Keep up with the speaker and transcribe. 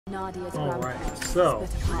Alright, so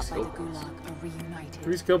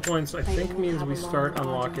 3 skill points I think means we start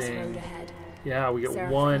unlocking. Yeah, we get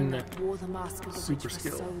 1 super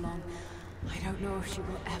skill. I don't know if she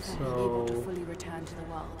will ever be able to fully return to the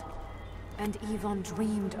world. And Yvonne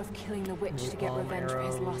dreamed of killing the witch to get revenge for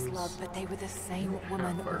his lost love, but they were the same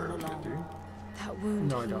woman all along. That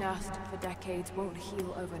wound he nursed for decades won't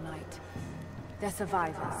heal overnight. They're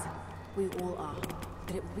survivors. We all are.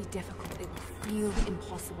 But it will be difficult. It will feel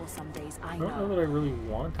impossible some days, I know. I don't know that I really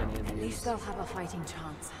want any of these. At least they'll have a fighting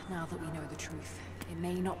chance, now that we know the truth. It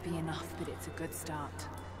may not be enough, but it's a good start.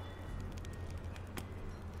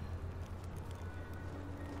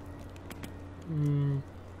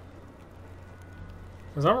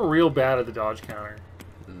 Because I'm real bad at the dodge counter.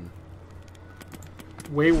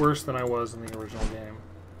 Way worse than I was in the original game.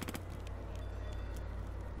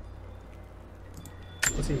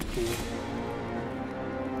 That seems cool.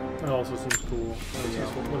 That also seems cool. That's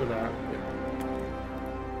useful. Look at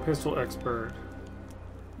that. Pistol expert.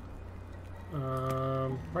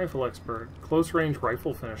 Rifle expert. Close range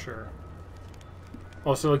rifle finisher.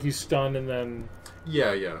 Oh, so like you stun and then...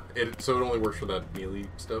 Yeah. So it only works for that melee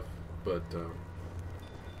stuff, but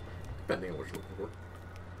depending on what you're looking for.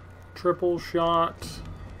 Triple shot.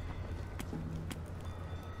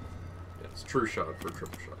 Yeah, it's true shot for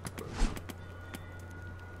triple shot. But...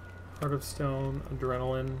 Heart of Stone,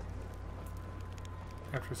 adrenaline.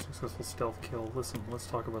 After a successful stealth kill. Listen, let's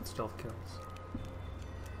talk about stealth kills.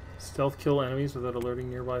 Stealth kill enemies without alerting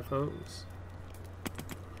nearby foes.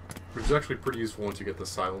 Which is actually pretty useful once you get the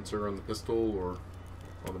silencer on the pistol or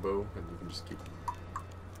on the bow, and you can just keep...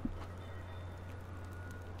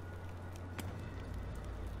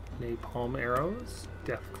 Napalm arrows.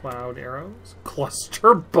 Death cloud arrows.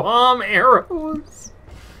 Cluster bomb arrows!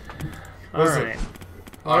 Alright.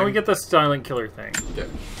 Why don't we get the silent killer thing? Yeah.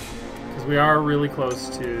 Because we are really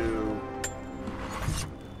close to...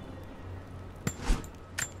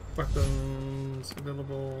 Weapons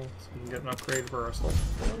available, so we can get an upgrade for our assault.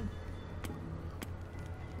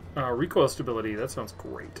 Recoil stability, that sounds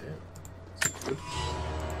great. Good.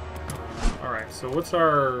 Alright, so what's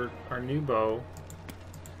our new bow?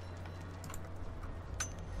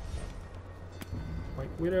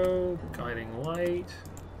 White Widow, Guiding Light,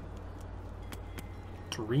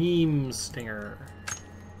 Dream Stinger.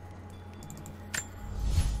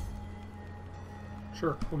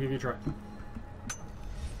 Sure, we'll give you a try.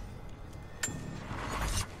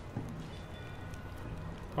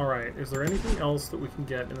 Alright, is there anything else that we can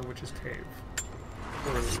get in the Witch's Cave?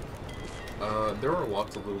 There are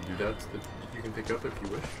lots of little doodads that you can pick up if you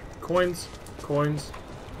wish. Coins. Coins.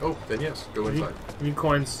 Oh, then yes, go inside. We need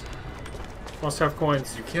coins. Must have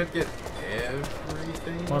coins. You can't get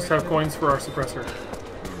everything. Must have coins for our suppressor.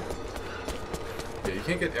 Yeah, you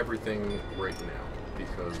can't get everything right now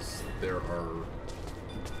because there are...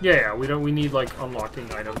 Yeah, we need like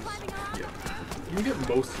unlocking items. Yeah. You can get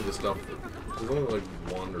most of the stuff. There's only like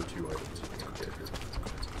 1 or 2 items.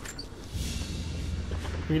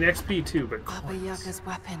 I mean XP too, but Baba Yaga's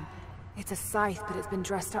weapon. It's a scythe, but it's been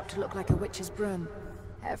dressed up to look like a witch's broom.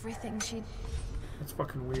 Everything she... That's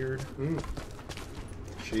fucking weird.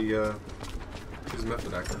 She's a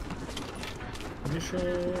method actor. Mission.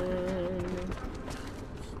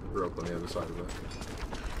 Grew up on the other side of that.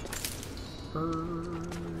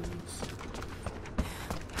 Birds.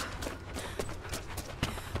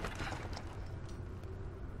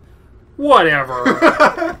 Whatever.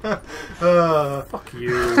 Fuck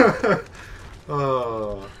you.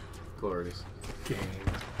 Oh, glorious. Game.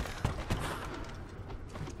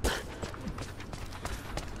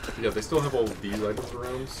 Yeah, they still have all of these items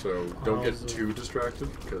around, so don't get too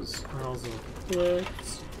distracted, because...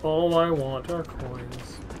 All I want are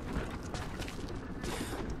coins.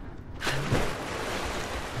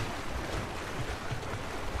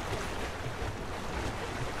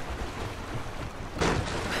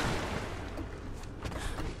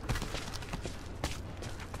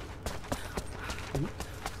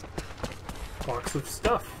 Box of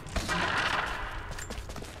stuff.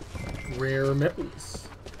 Rare metals.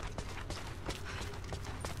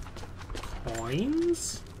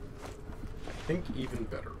 Coins? I think even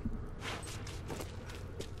better.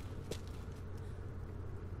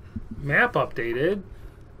 Map updated.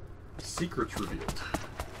 Secrets revealed.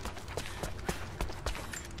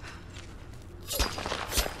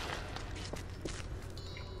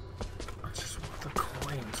 I just want the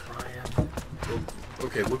coins, Ryan. Well,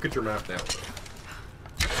 okay, look at your map now.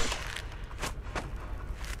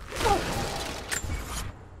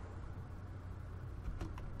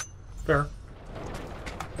 Fair.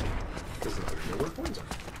 Doesn't know where coins are.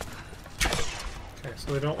 Okay,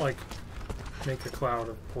 so they don't like make a cloud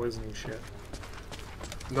of poisoning shit.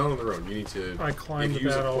 Not on their own. You need to. I climbed if you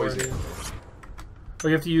use that a poison already. arrow. Oh,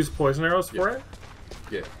 you have to use poison arrows for it?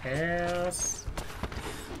 Yeah. Yes.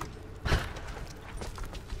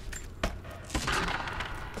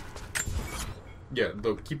 Yeah,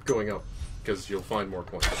 they'll keep going up because you'll find more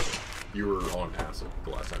coins. You were on acid the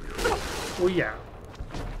last time you were. Well, yeah.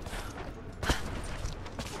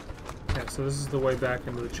 Yeah, so this is the way back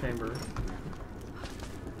into the chamber.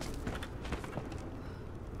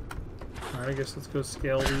 Alright, I guess let's go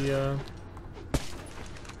scale the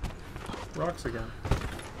rocks again.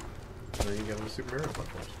 And then you get on the Super Mario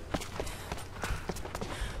platforms.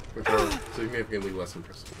 Which are significantly less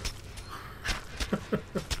impressive.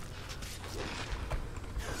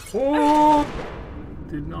 Oh!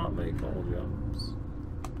 Did not make all jumps.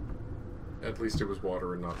 At least it was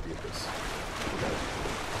water and not the abyss.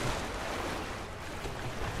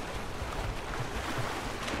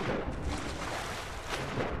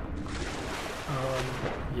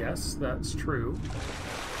 Yes, that's true.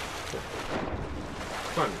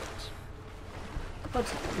 Climbing rocks. What?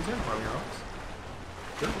 Is there climbing rocks?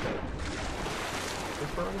 Sure.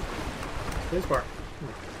 Spacebar.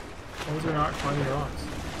 Why was there not climbing rocks?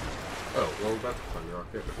 Oh, well, that's a climbing rock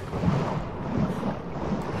there.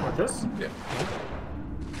 What, this? Yeah.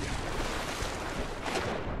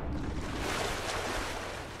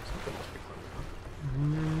 Something must be climbing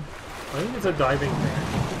rock. I think it's a diving thing.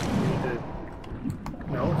 We need to...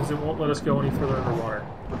 No, because it won't let us go any further underwater.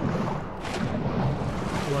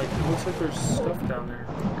 Like, it looks like there's stuff down there.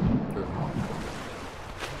 Good.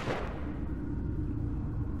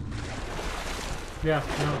 Yeah,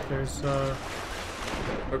 no, there's,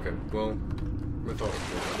 Okay, well, I thought it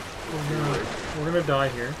we're gonna die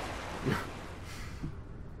here.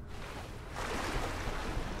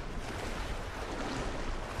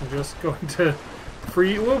 We're just going to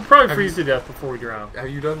freeze. We'll probably freeze to death before we drown. Have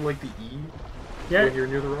you done, like, the E? Yeah. When you're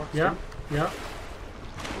near the rocks? Yeah, yeah.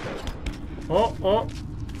 Oh, oh.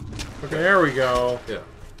 Okay, there we go. Yeah.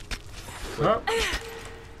 Oh.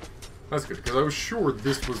 That's good, because I was sure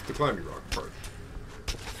this was the climbing rock part.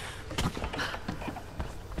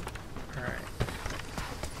 Alright.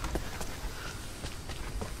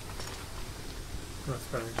 That's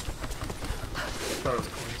better. Thought it was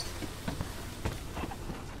coins.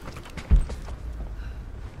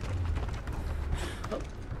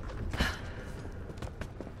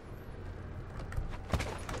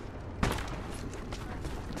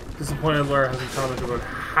 Disappointed Lara hasn't commented about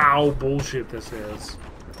how bullshit this is.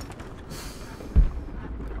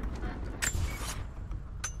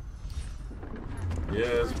 Yeah,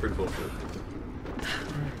 it's pretty bullshit.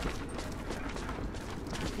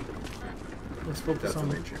 Let's focus That's on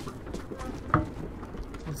the the main chamber.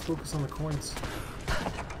 Let's focus on the coins.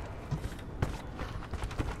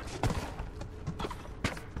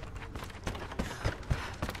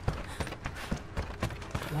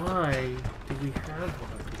 Why do we have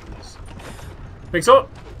one of these? Makes up!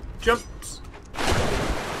 Jumps!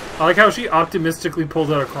 I like how she optimistically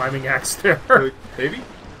pulled out a climbing axe there. Maybe?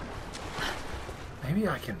 Maybe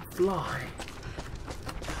I can fly.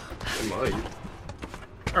 You might.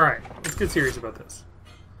 Alright, let's get serious about this.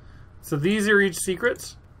 So these are each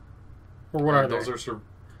secrets? Or what are they? Those are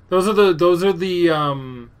those are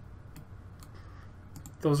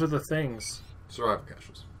the things. survival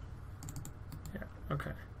caches. Yeah,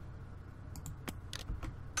 okay.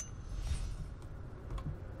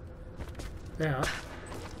 That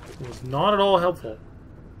was not at all helpful.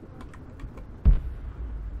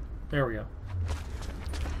 There we go.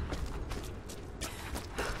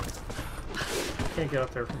 Can't get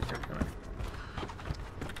up there from here, can I?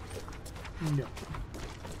 No.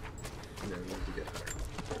 No, you need to get there.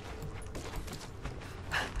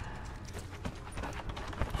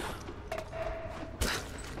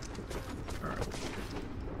 Alright.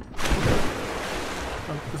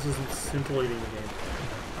 Oh, this isn't scintillating the game.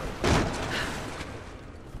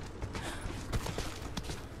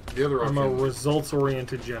 The other option... I'm a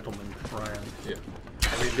results-oriented gentleman, Ryan. Yeah.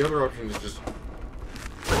 I mean, the other option is just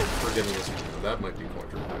forgetting this. That might be quite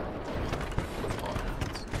true.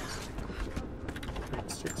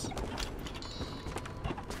 Six.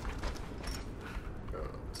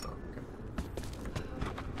 It's not. Okay.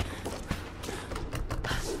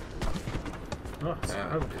 Oh, it's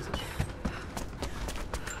Ah, okay.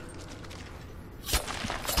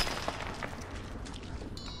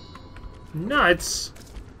 Nuts!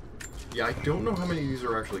 Yeah, I don't know how many of these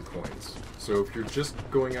are actually coins. So if you're just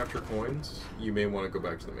going after coins, you may want to go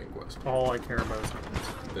back to the main quest. All I care about is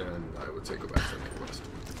coins. Then I would say go back to the main quest.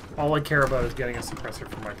 All I care about is getting a suppressor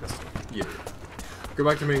for my pistol. Yeah. Go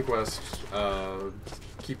back to main quest,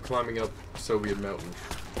 keep climbing up Soviet Mountain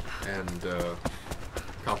and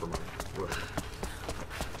Copper Mine. Whatever.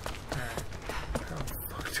 How the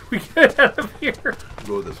fuck do we get out of here?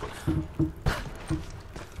 Go this way.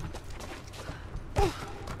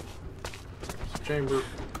 Chamber.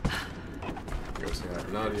 Go say hi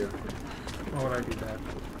to Nadia. Why would I do that?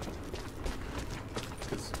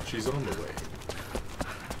 Because she's on the way.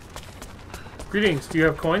 Greetings, do you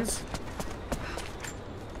have coins?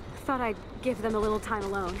 Thought I'd give them a little time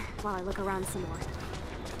alone while I look around some more.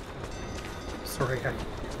 Sorry, I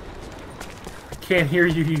can't hear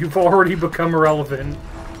you. You've already become irrelevant.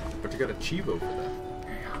 But you got a Chivo for that.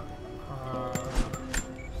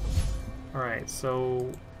 Alright,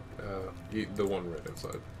 so... the one right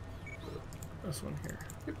outside. This one here.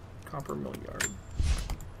 Yep. Copper Mill Yard.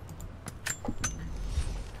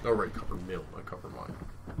 Oh, right, Copper Mill, not Copper Mine.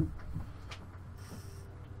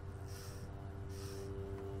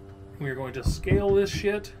 We're going to scale this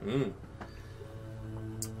shit.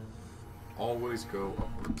 Always go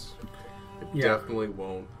upwards. It Yeah. definitely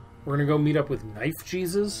won't. We're gonna go meet up with Knife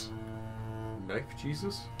Jesus. Knife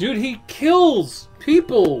Jesus? Dude, he kills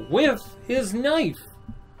people with his knife.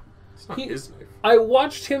 It's not his knife. I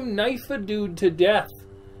watched him knife a dude to death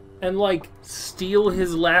and, like, steal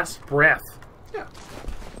his last breath. Yeah.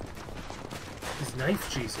 His Knife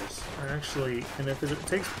Jesus. Actually, and if it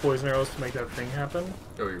takes poison arrows to make that thing happen...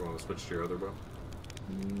 Oh, you want to switch to your other bow?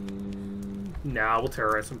 Nah, we'll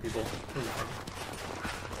terrorize some people.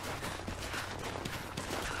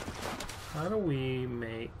 How do we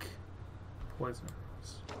make poison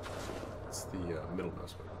arrows? It's the middle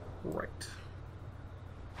mouse button. Right.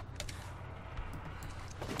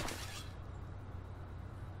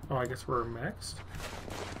 Oh, I guess we're maxed.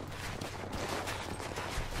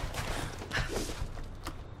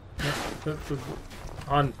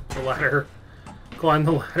 On the ladder. Climb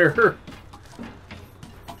the ladder.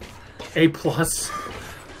 A+.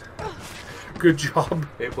 Good job.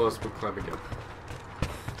 A+, but climb again.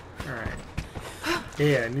 Alright.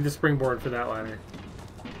 Yeah, I need a springboard for that ladder.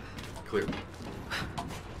 Clear.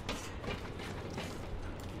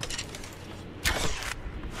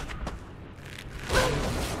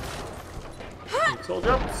 Soul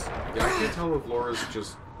jumps. Yeah, I can't tell if Laura's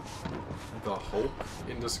just the Hulk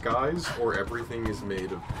in disguise or everything is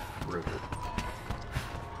made of brittle.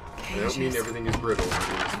 I don't mean everything is brittle,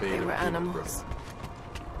 it's made of animals.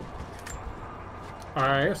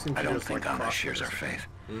 I seem to I don't just, think like, Anna cross shares this. our faith.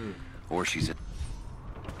 Or she's a...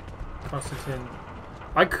 Constantine.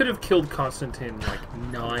 I could have killed Constantine like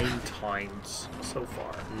 9 times so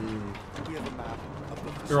far.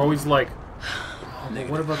 They're always like, oh, but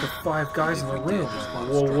what about the 5 guys in the room?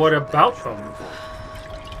 Well, what about them?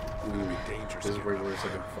 This is where you learn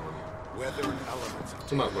something fun.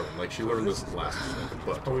 So not learn, like she learned this last time,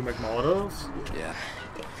 but... Oh, we make Molotovs? Yeah.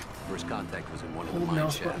 First contact was in one of the Hold mine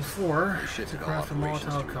mouse button shafts. 4 They to shifted all craft a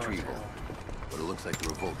operations Molotov to cocktail. retrieval. But it looks like the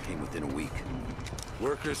revolt came within a week.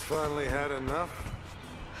 Workers finally had enough?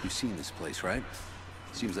 You've seen this place, right?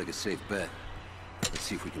 Seems like a safe bet. Let's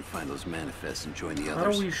see if we can find those manifests and join the How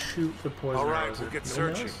others. do we shoot the poison All right, arrows? we'll get No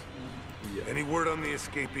searching. mouse? Yeah. Any word on the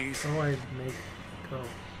escapees? How do I make go?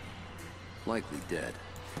 Likely dead.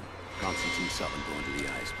 Constantine saw them go into the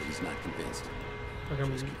ice, but he's not convinced. Like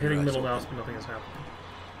I'm Just keep your hitting eyes middle open. mouse, but nothing is happening.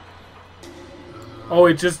 Oh,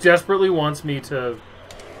 it just desperately wants me to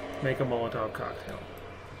make a Molotov cocktail.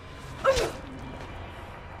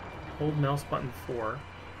 Hold mouse button 4.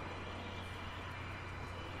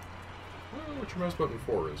 I don't know what your mouse button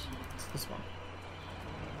 4 is. It's this one.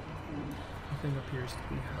 Nothing appears to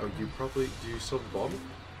be Oh, happening. you probably... Do you still have the bottle?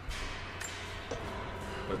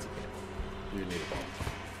 That's okay. You need a bottle.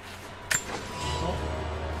 Oh.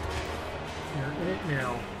 You're in it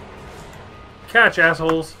now. Catch,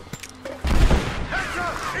 assholes! Heads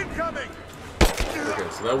up! Incoming! Okay,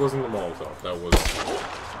 so that wasn't the Molotov. That was...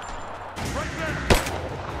 Right there!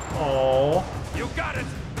 Oh, You got it!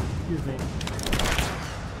 excuse me.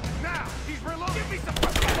 Now! He's reloading! Give me some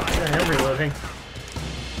fire! I am reloading.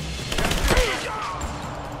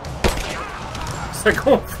 Is that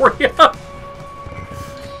going for you?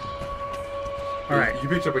 Alright. You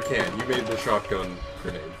picked up a can. You made the shotgun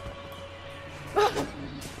grenade.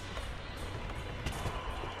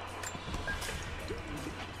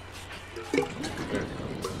 Okay.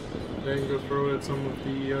 Then go throw it at some of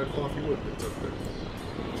the coffee wood that's up there.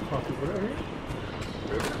 Coffee, what over here?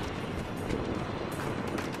 Okay.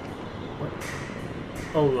 What?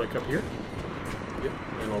 Oh, like up here? Yep,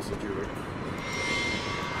 and also to there.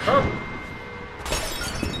 Oh!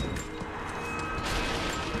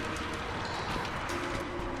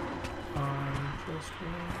 Just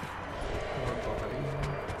more body.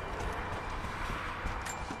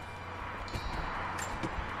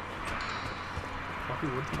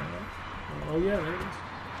 Copy wood for that. Oh yeah, there it is.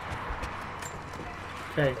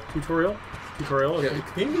 Okay, tutorial. Tutorial. Yeah, the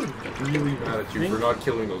game is really mad at you for not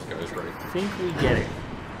killing those guys, right? I think we get it.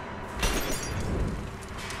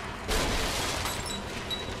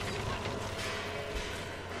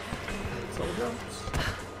 Soul jumps.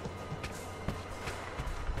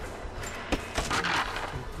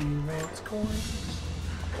 He wants coins.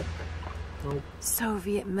 Nope.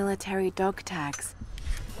 Soviet military dog tags.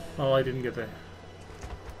 Oh, I didn't get that.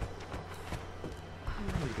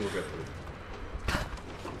 We'll get them.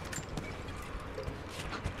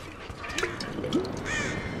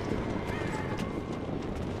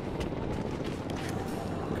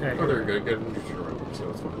 Okay. Oh, they're good. Get them to your own, so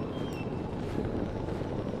that's fine.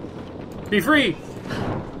 Be free!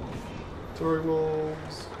 Tory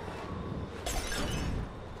wolves.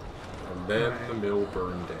 And then the mill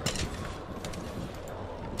burned down.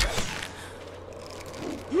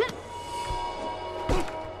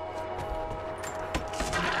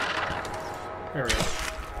 There we go.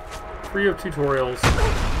 Free of tutorials.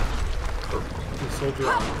 The soldier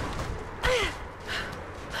on.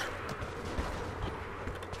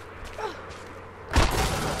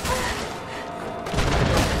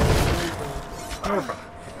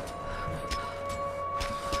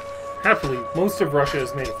 Happily, most of Russia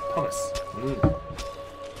is made of pumice.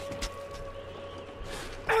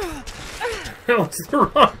 That was the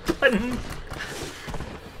wrong button.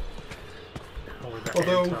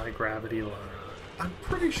 Although, anti-gravity Lara. I'm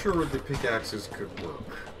pretty sure the pickaxes could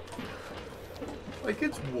work. Like,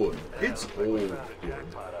 it's wood. It's old wood.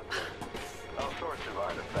 All sorts of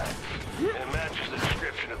artifacts. And it matches the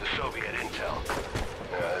description of the Soviet intel.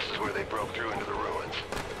 This is where they broke through into the ruins.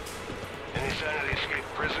 Any sign of the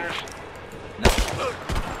escaped prisoners?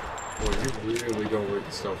 Boy, you really don't like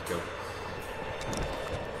the stealth kill.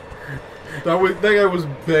 That guy was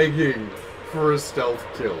begging for a stealth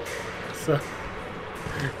kill. So,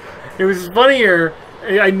 it was funnier.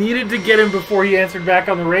 I needed to get him before he answered back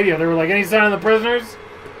on the radio. They were like, any sign of the prisoners?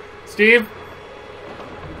 Steve?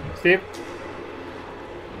 Steve?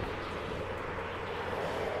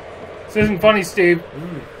 This isn't funny, Steve.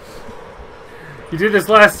 You did this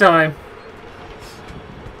last time.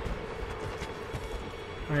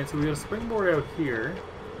 Alright, so we got a springboard out here.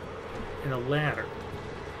 And a ladder.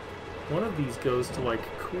 One of these goes to, like,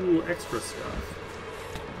 cool extra stuff.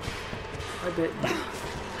 I bet you.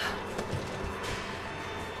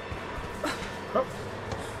 Oh.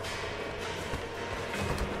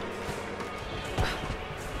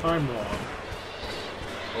 I'm wrong.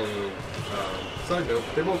 Oh, side note,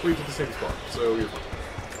 they both lead to the same spot, so you're fine.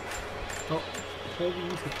 Oh, told you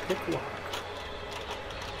to pick lock.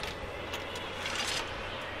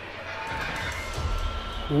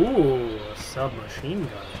 Ooh, a submachine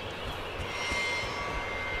gun.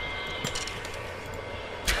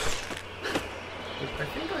 Which I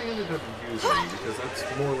think I ended up using because that's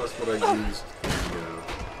more or less what I used.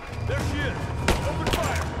 There she is! Open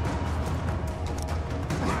fire!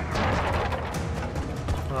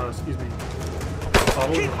 Excuse me.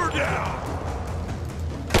 Bottle? Keep her down!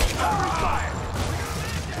 Open fire!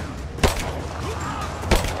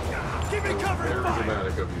 Give me cover Very and fire!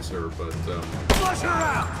 dramatic of you, sir, but Flush her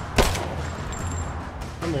out!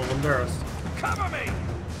 I'm a little embarrassed. Cover me!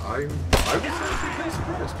 I was actually kind of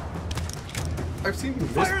surprised. I've seen you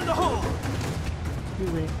miss. Fire in the hole!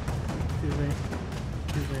 Excuse me. Excuse me.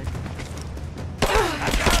 Excuse me.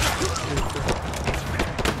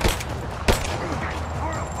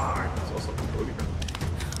 It's also a booty gun.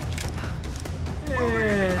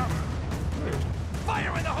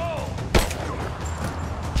 Fire in the hole!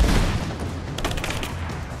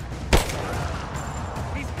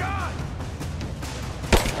 He's gone!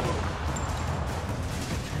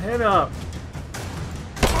 Head up.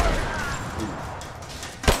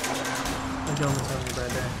 I'm done with having a bad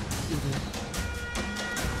day. Excuse me.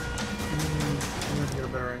 I'm going to get a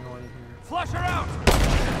better angle in here. Flush her out!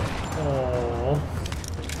 Oh.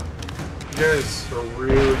 You guys are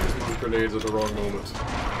really just using grenades at the wrong moment.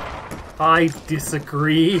 I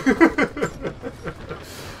disagree.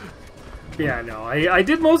 Yeah, no. I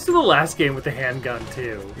did most of the last game with the handgun,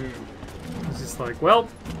 too. It's just like, well,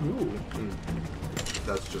 ooh.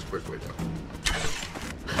 That's just quick way down.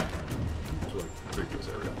 To like previous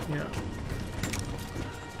area. Yeah.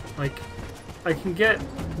 Like, I can get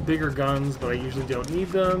bigger guns, but I usually don't need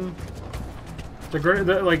them.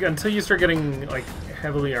 Like, until you start getting, like,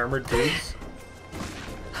 heavily armored dudes.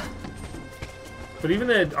 But even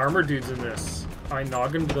the armored dudes in this, I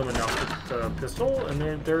noggined them enough with the pistol, and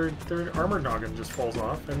their armored noggin just falls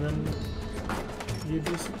off, and then you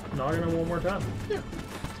just noggin them one more time. Yeah.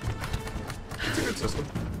 It's a good system.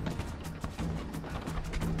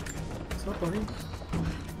 What's up, buddy? You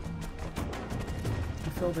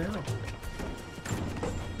fell down.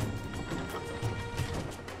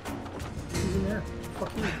 Who's in there?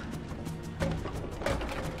 Fuck you.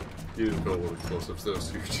 You didn't build with explosives though,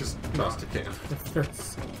 so you just tossed a can.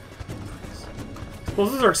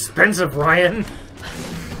 Explosives are expensive, Ryan.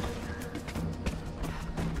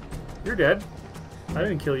 You're dead. I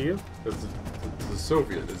didn't kill you. It's a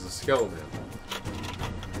Soviet. It's a skeleton.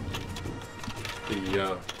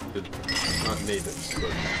 The not natives,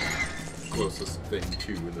 but closest thing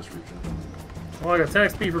to in this region. Well, I got 10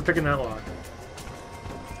 XP for picking that lock.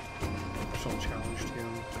 Personal challenge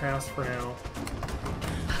to pass for now.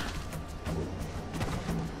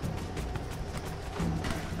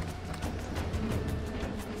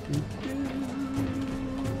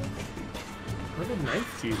 How did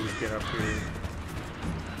Knife Jesus get up here?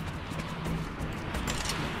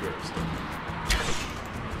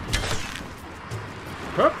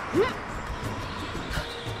 Huh?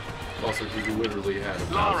 Also, he literally had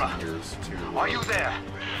 1,000 years to. Are you there?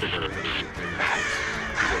 Figure out everything.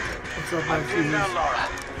 What's up, Knife Get Jesus? down, Lara.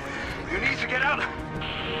 You need to get out.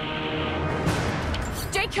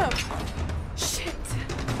 Jacob! Shit.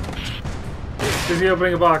 Busy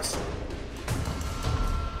opening a box.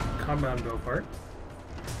 Compound go part.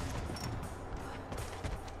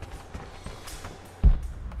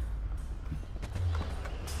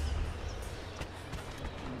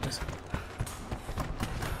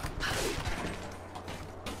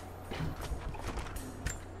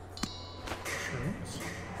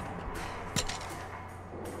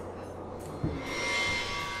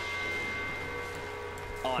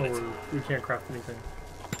 We can't craft anything.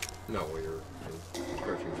 No, you're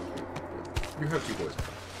scratching. You have 2 boys.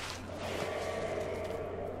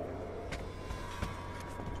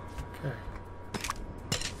 Okay.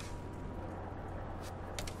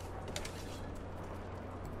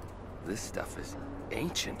 This stuff is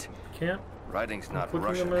ancient. Can't. Writing's not Clicking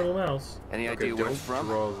Russian. the middle mouse. Any Okay, idea where don't it's from?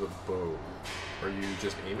 draw the bow. Are you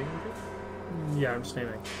just aiming with it? Yeah, I'm just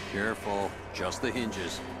aiming. Careful, just the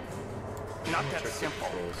hinges. Not that simple.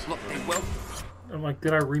 Look, they will. I'm like,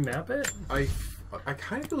 did I remap it? I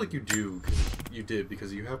kind of feel like you do. You did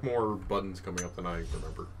because you have more buttons coming up than I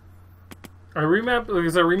remember. I remapped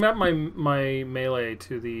because I remapped my melee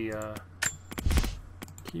to the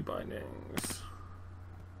key bindings.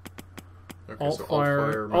 Okay, Alt so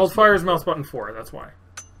fire. Alt Fire is mouse button 4. That's why.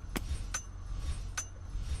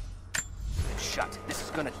 Shut. This is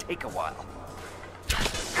gonna take a while.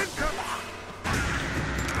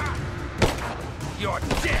 You're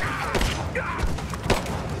dead.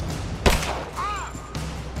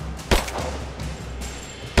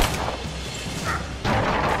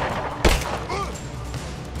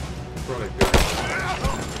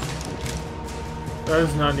 That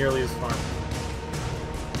is not nearly as fun.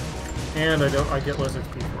 And I get less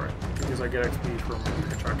XP for it because I get XP from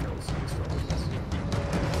headshot kills and stuff.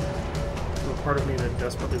 So the part of me that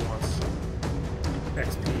desperately wants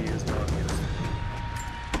XP is not here.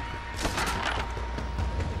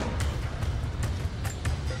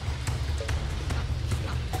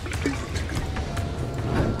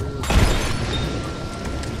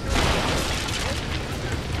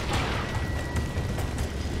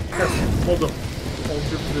 Hold them. Hold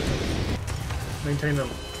your position. Maintain them.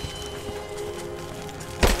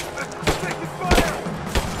 Taking fire!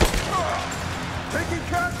 Taking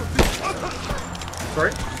casualties!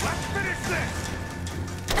 Sorry? Let's finish this!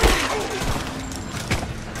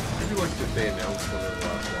 Maybe like if they announced one of the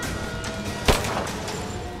last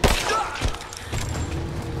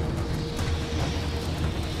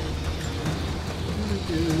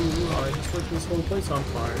I just lit this whole place on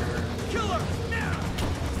fire. Killer! Now!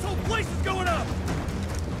 This whole place is going up!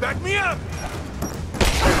 Back me up!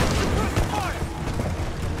 Fire!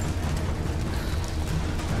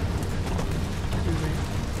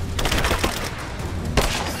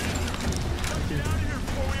 Get out of here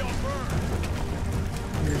before we all burn!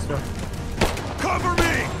 Here's stuff. Cover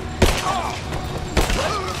me!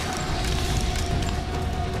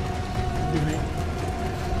 Excuse me.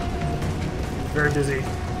 Very busy.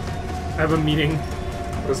 I have a meeting.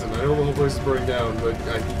 Listen, I know the whole place is burning down, but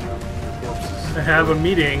I need your corpses. I have a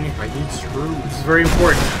meeting. I need screws. It's very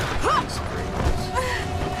important.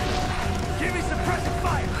 Give me suppressive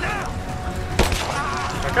fire now!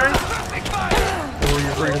 That guy? Big fire! Or you're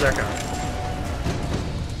referring to that guy?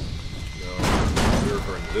 No, you're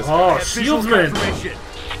referring to this Oh, guy. shieldsman!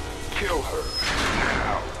 Kill her.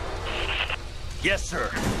 Now. Yes, sir.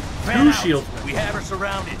 Two shieldsmen. We have her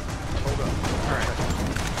surrounded. Hold on.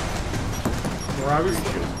 We're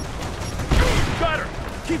obviously... Got her!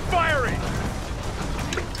 Keep firing!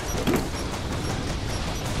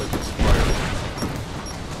 But this fire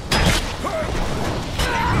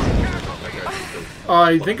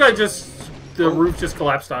I think I just... The roof just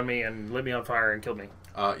collapsed on me and lit me on fire and killed me.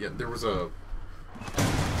 Yeah, there was a...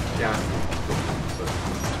 gas. So,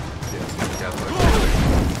 yeah, gas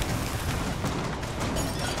light.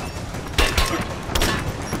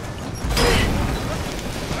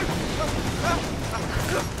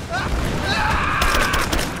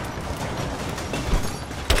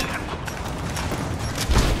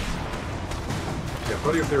 Yeah,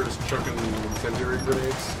 buddy up there is chucking incendiary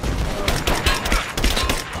grenades.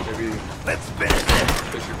 Maybe Let's finish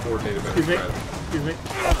it. they should coordinate a better Excuse me. strategy. Excuse me.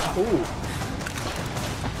 Ooh.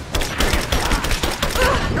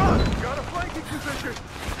 Got a flanking position.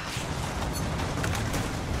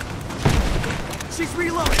 She's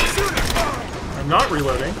reloading. Shoot her. I'm not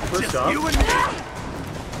reloading, first Just off. you and me.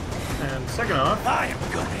 And second off... I am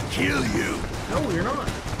gonna kill you. No, you're not.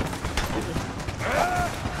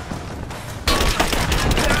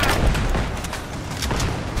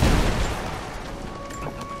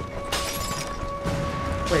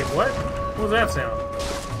 Wait, what? What was that sound?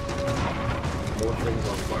 More things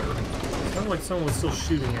on fire. It sounded like someone was still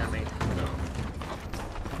shooting at me. No.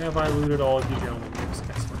 Have I looted all of you gentlemen? Yes,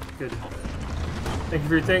 excellent. Good. Thank you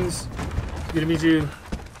for your things. Good to meet you.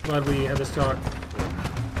 Glad we had this talk.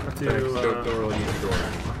 Have to, Thanks. Don't really need to go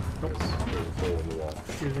around. Nope. There's a hole in the wall.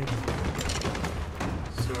 excuse me.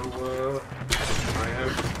 So, I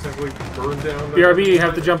have simply burned down that... BRB, you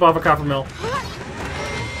have to jump off a copper mill.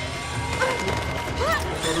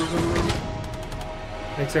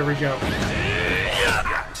 Makes every jump.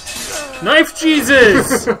 Knife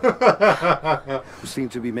Jesus! We seem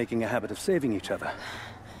to be making a habit of saving each other.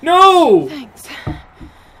 No! Thanks.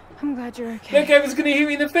 I'm glad you're okay. That guy was gonna hit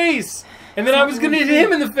me in the face! And then I was gonna hit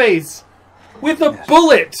him in the face! With a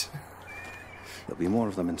bullet! There'll be more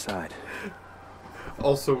of them inside.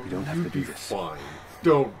 Also, You don't have to do this. fine.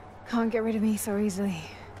 Don't. Can't get rid of me so easily.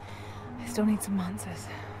 I still need some answers.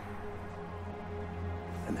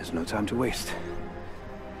 And there's no time to waste.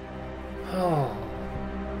 Oh.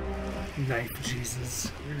 Knife Jesus.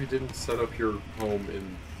 You really didn't set up your home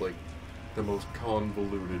in, like, the most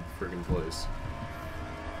convoluted friggin' place.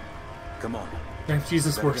 Come on. Knife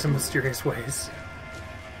Jesus works in mysterious ways.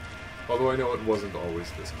 Although I know it wasn't always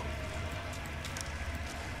this complicated.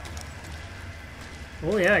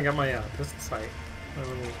 Oh yeah, I got my pistol sight. My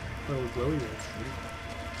little glowy ones.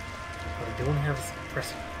 But I don't have a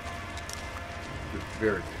suppressor. You're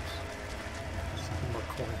very close. Just more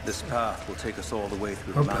coins. This path will take us all the way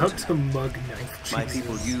through the I'm about mountain. to mug Knife Jesus. My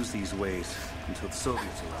people used these ways until the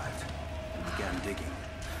Soviets arrived and began digging.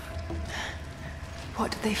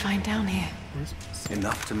 What did they find down here?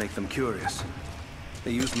 Enough to make them curious.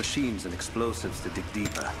 They used machines and explosives to dig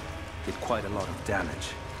deeper. Did quite a lot of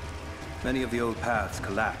damage. Many of the old paths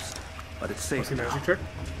collapsed, but it's safe What's the now. magic trick?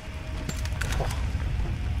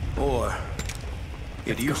 Or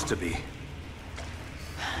it used to be.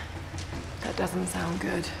 That doesn't sound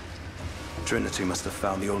good. Trinity must have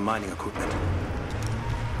found the old mining equipment.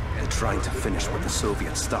 They're trying to finish what the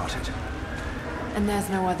Soviets started. And there's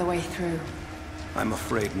no other way through. I'm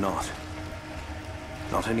afraid not.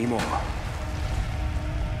 Not anymore.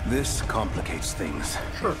 This complicates things.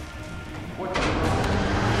 Sure.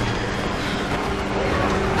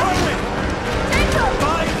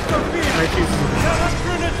 Knife Jesus.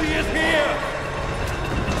 Trinity is here.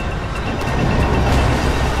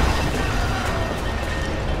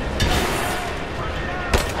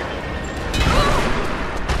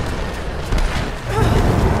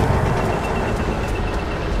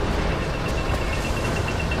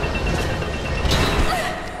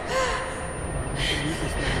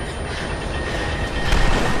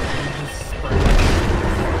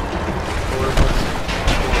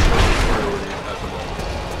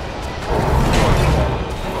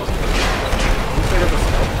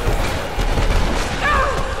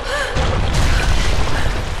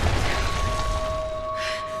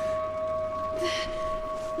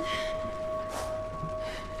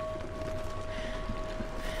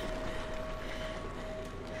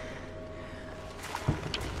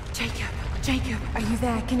 Jacob, are you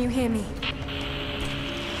there? Can you hear me?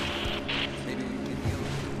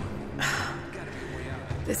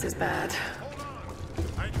 This is bad.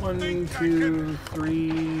 1, 2, 3.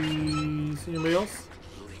 See anybody else?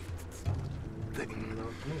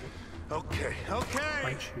 Okay.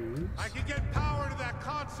 I choose. I can get power to that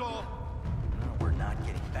console. We're not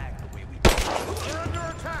getting back the way we We're under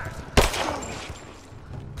attack.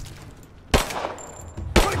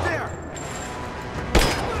 Right there.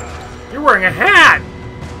 You're wearing a hat!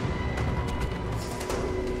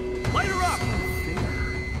 Light her up.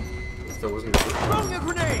 That wasn't good. Throwing a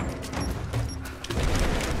grenade.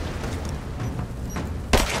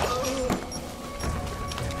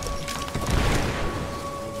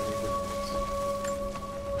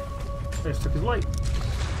 too light.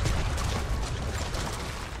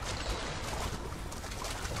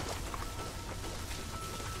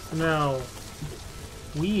 So now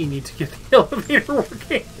we need to get the elevator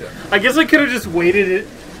working. Yeah. I guess I could have just waited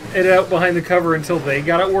it out behind the cover until they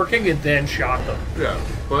got it working and then shot them. Yeah,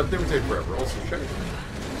 but they would take forever. Also, check.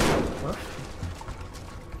 What?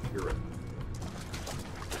 You're right.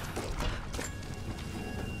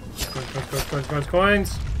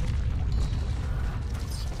 Coins.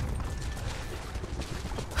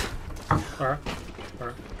 Lara.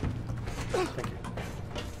 Thank you.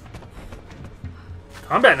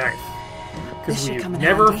 Combat knife. Because we've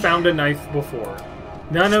never found a knife before.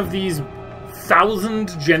 None of these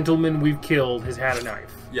 1,000 gentlemen we've killed has had a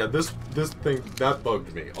knife. Yeah, this thing, that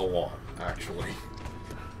bugged me a lot, actually.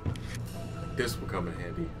 This will come in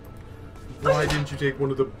handy. Why didn't you take one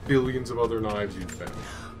of the billions of other knives you've found?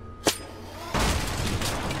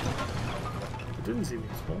 It didn't seem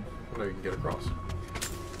useful. Well, now you can get across.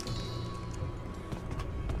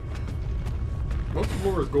 Most of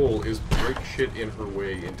Laura's goal is break shit in her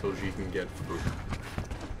way until she can get through.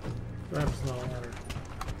 That does not matter.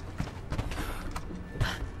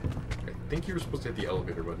 I think you were supposed to hit the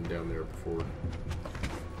elevator button down there before.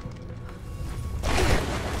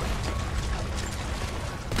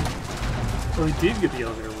 Well, we did get the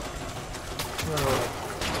elevator button.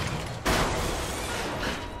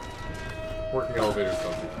 Working elevators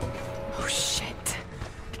don't do. Oh shit.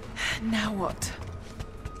 Now what?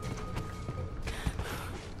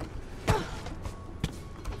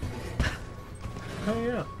 Oh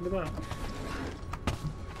yeah, look at that.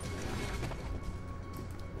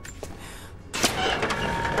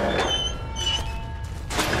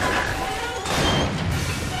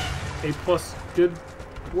 A+ did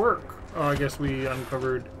work. Oh, I guess we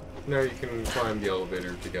uncovered. Now you can climb the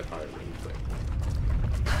elevator to get higher in the thing.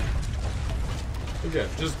 Again,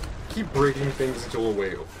 just keep breaking things until a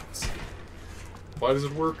way opens. Why does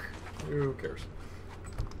it work? Who cares?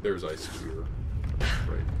 There's ice here.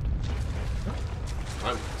 Right.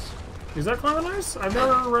 Climb ice. Is that climbing ice? I've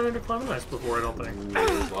never run into climbing ice before, I don't think. Ooh,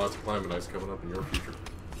 there's lots of climbing ice coming up in your future.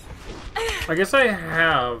 I guess I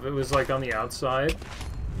have. It was like on the outside.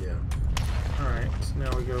 Yeah. Alright, so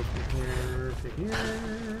now we go from here to here.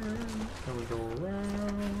 Then we go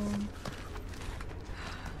around.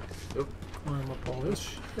 Yep. Climb up all this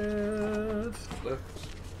shit. Left.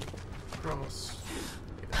 Cross.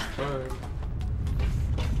 Time.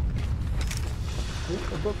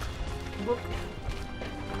 Ooh, a book. A book.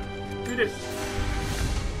 Read it.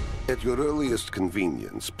 At your earliest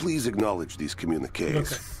convenience, please acknowledge these communiques.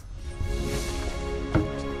 Okay.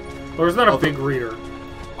 Laura's not a big reader.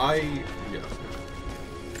 Yeah.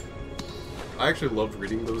 I actually loved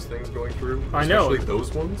reading those things going through. I know. Especially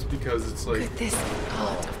those ones, because it's like... Could this be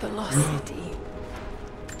part of the lost city?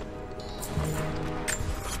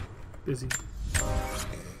 Busy. Shh, no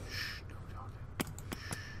talking. Shh.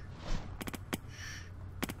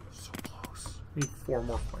 So close. Need 4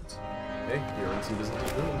 more points. Hey, you're in some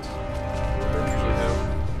Byzantine ruins. They usually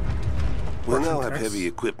have... We'll now have text. heavy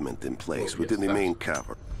equipment in place within the main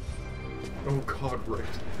cavern. Oh god, right.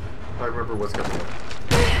 I remember what's coming up.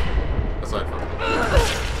 Aside from...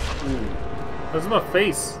 Ooh. That's my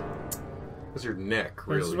face. That's your neck,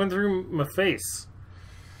 I really. just went through my face.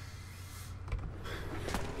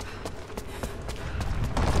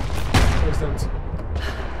 Makes sense.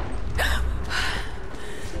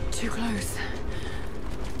 Too close.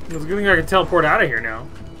 It's a good thing I can teleport out of here now.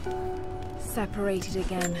 Separated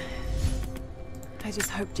again. I just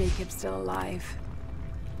hope Jacob's still alive.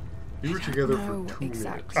 You were together for know 2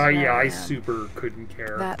 exactly. minutes. Yeah, I am. super couldn't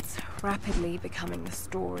care. That's rapidly becoming the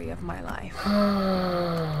story of my life.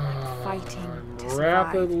 Fighting to survive.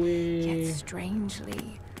 Rapidly. Yet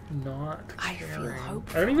strangely, Not I feel caring.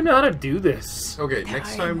 hopeful. I don't even know how to do this. Okay, There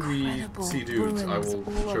next are time we incredible see dudes, I will ruins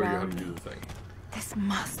all show you how to around do me. the thing. This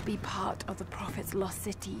must be part of the Prophet's lost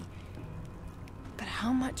city. But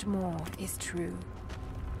how much more is true?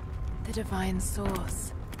 The divine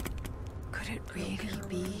source. Could it really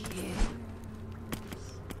be here?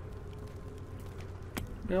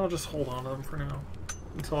 Maybe I'll just hold on to them for now.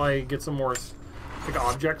 Until I get some more like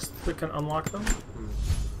objects that can unlock them.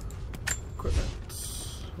 Equipment.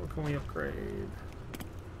 What can we upgrade?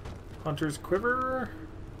 Hunter's quiver.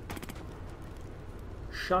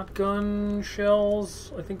 Shotgun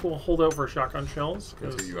shells. I think we'll hold out for shotgun shells.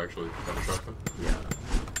 Until you actually have a shotgun. Yeah.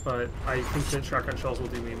 But I think that shotgun shells will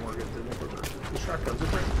do me more good than the quiver. The shotguns are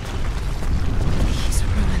great. These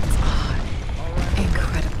ruins are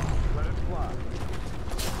incredible.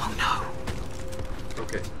 Oh no.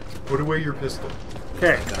 Okay. Put away your pistol.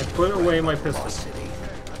 Okay, I put away my pistol.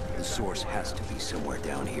 The source has to be somewhere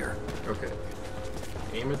down here. Okay.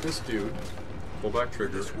 Aim at this dude. Pull back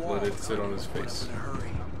trigger. Let it sit on his face. In a hurry.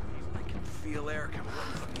 I can feel air coming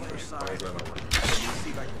from the other Why side. is that not working? See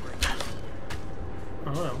if I can break this. I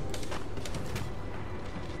don't know.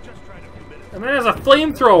 Just trying to commit it. And then there's a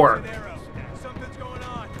flamethrower. An arrow. Something's going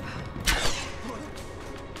on.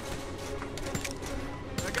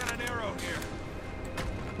 I got an arrow here.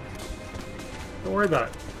 Don't worry about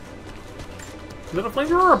it. Is it a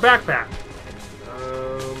flamethrower or a backpack?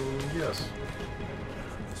 Yes.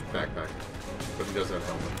 It's a backpack. But he does have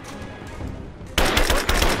helmet.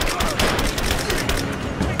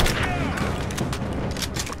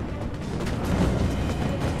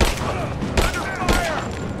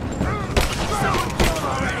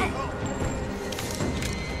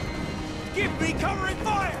 Give me covering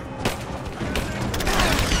fire!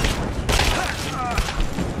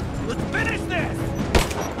 Let's finish this!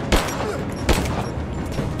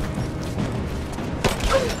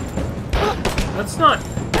 That's not.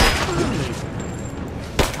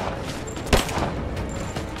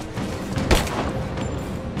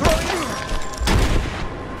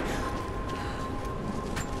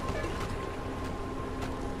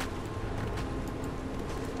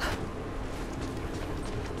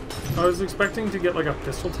 I was expecting to get like a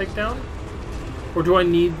pistol takedown, or do I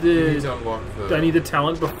need You the? need to unlock the... Do I need the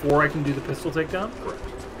talent before I can do the pistol takedown? Correct.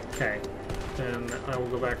 Okay, then I will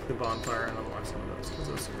go back to the bonfire and unlock some of those because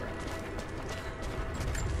those are rad.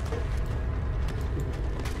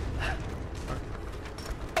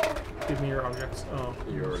 Give me your objects. Oh,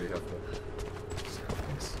 You already have the...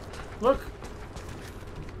 thanks. Look,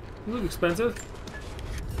 you look expensive.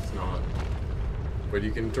 It's not. But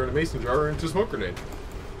you can turn a mason jar into a smoke grenade.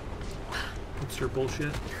 What's your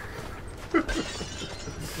bullshit?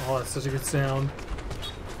 Oh, that's such a good sound.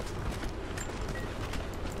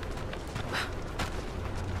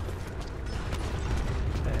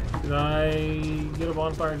 Okay, did I get a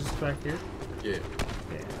bonfire just back here? Yeah.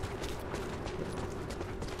 Yeah.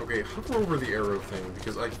 Okay, hover over the arrow thing,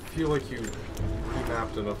 because I feel like you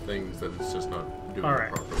remapped enough things that it's just not doing it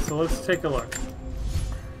Alright, properly. so let's take a look.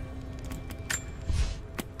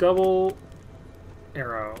 Double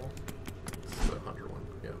arrow. It's the hunter one,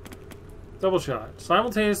 yeah. Double shot.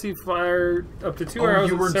 Simultaneously fire up to 2 Oh, arrows.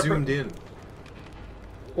 you in weren't separate... zoomed in.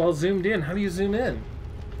 Well, zoomed in. How do you zoom in?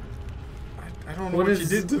 I don't know what you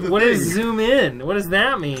did to the What thing. is zoom in? What does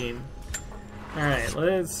that mean? Alright,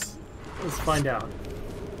 let's find out.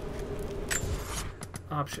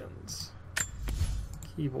 Options.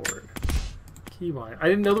 Keyboard. Keybind. I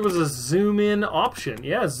didn't know there was a zoom in option.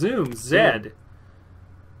 Yeah, zoom. Z.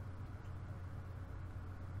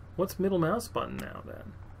 What's middle mouse button now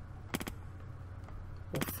then?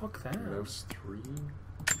 Well, fuck that. Mouse 3?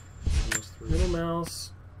 Mouse 3. Middle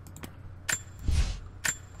mouse.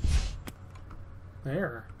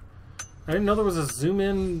 There. I didn't know there was a zoom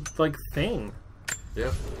in like thing.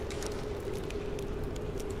 Yeah.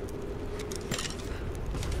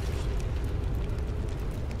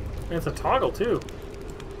 And it's a toggle too.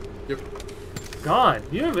 Yep. God,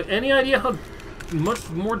 do you have any idea how much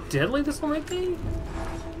more deadly this will make me?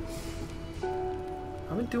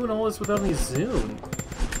 I've been doing all this without any zoom.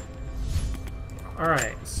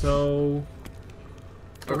 Alright, so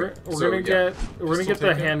we're gonna get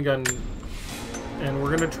the handgun, and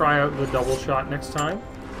we're gonna try out the double shot next time.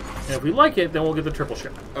 And if we like it, then we'll get the triple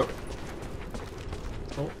shot. Okay.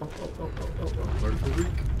 Oh. Learn to reek.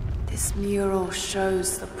 This mural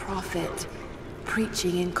shows the prophet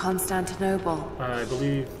preaching in Constantinople. I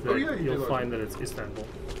believe that you you'll do find that it's Istanbul.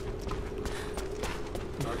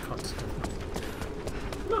 Not Constantinople.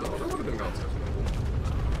 No, that would have been Constantinople.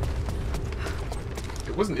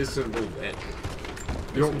 It wasn't Istanbul then.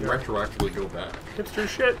 You don't retroactively go back. Hipster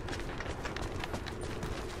shit.